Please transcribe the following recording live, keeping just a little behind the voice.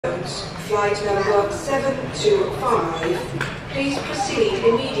boat, flight number 725, please proceed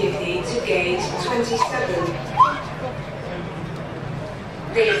immediately to gate 27.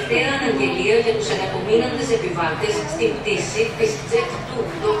 Τελευταία αναγγελία για τους αναπομείνοντες επιβάτες στην πτήση της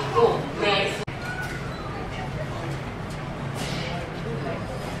Jet2.com με αριθμό.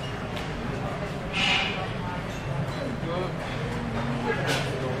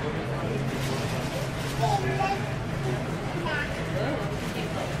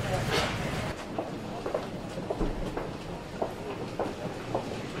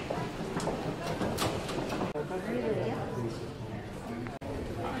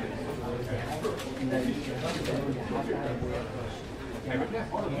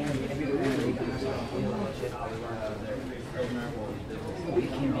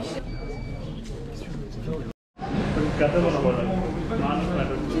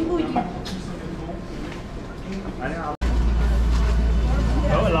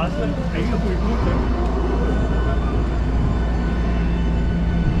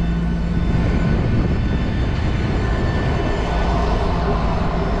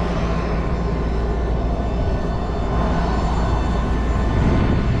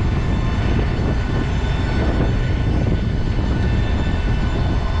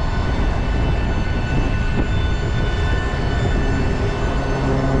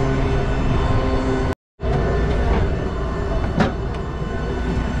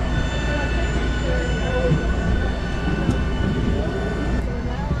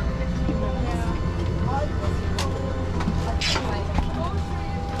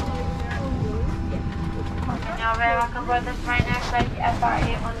 Welcome aboard this Ryanair flight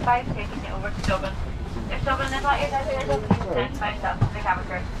FR815 taking you over to Dublin. If Dublin is not your destination, please stand by yourself in the cabin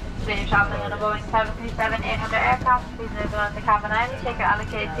crew. Today you're travelling on a Boeing 737-800 aircraft. Please enable on the cabin aisle. Take your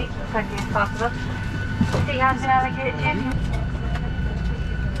allocated seats as quickly as possible. The seat has been allocated to you.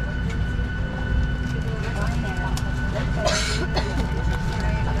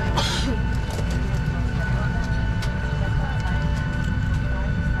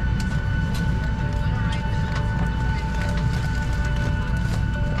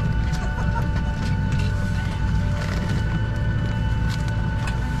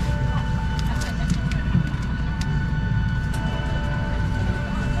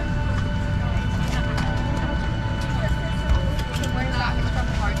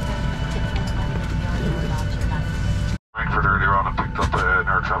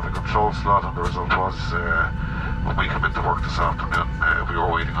 Slot, and the result was when we come into work this afternoon, we were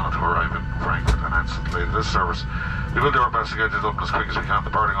waiting on it to arrive in Frankfurt, and hence it delayed this service. We will do our best to get it up as quick as we can.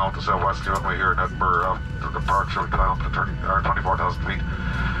 Departing off the southwesterly runway here in Edinburgh. After the departure, we climb up to 24,000 feet.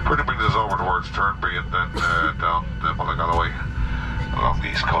 We're going to bring this over towards Turnberry and then down the Mulligalloway along the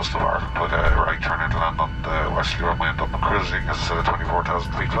east coast of Ireland, with a right turn into land on the westerly runway and Dublin, cruising, as I said, at 24,000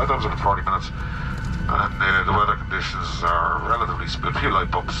 feet. Flight times about 40 minutes. And the weather conditions are relatively smooth. A few light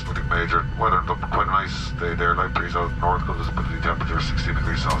bumps, nothing major. Weather in Dublin quite a nice day there. Light breeze out north, good visibility, temperature 16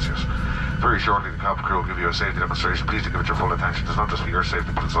 degrees Celsius. Very shortly, the cabin crew will give you a safety demonstration. Please do give it your full attention. It's not just for your safety,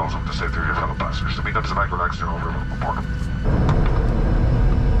 but it's also for the safety of your fellow passengers. So meet up to the back, relax, and over. Report.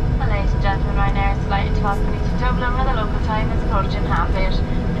 Ladies and gentlemen, Ryanair is delighted to welcome you to Dublin, where the local time is approaching 8:30.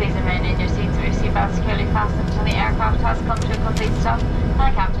 Please remain in your seats with your seatbelt securely fastened until the aircraft has come to a complete stop and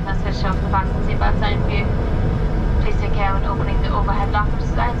the captain has switched off the fasten seatbelt sign for you. Please take care when opening the overhead lockers.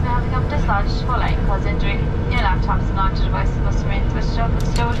 Signs may have become dislodged, fallout and cause injury. Your laptops and audio devices must remain switched off and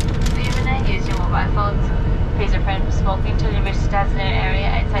stowed, so you may now use your mobile phones. Please refrain from smoking until you reach the designated area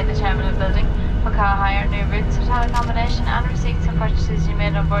outside the terminal building. For car hire, new routes, hotel accommodation and receipts for purchases you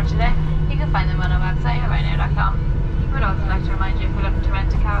made on board today, you can find them on our website at Ryanair.com. We would also like to remind you, if you're looking to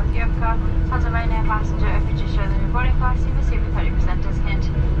rent a car with your car, as a Ryanair passenger, if you just show them your boarding pass, you receive a 30% discount.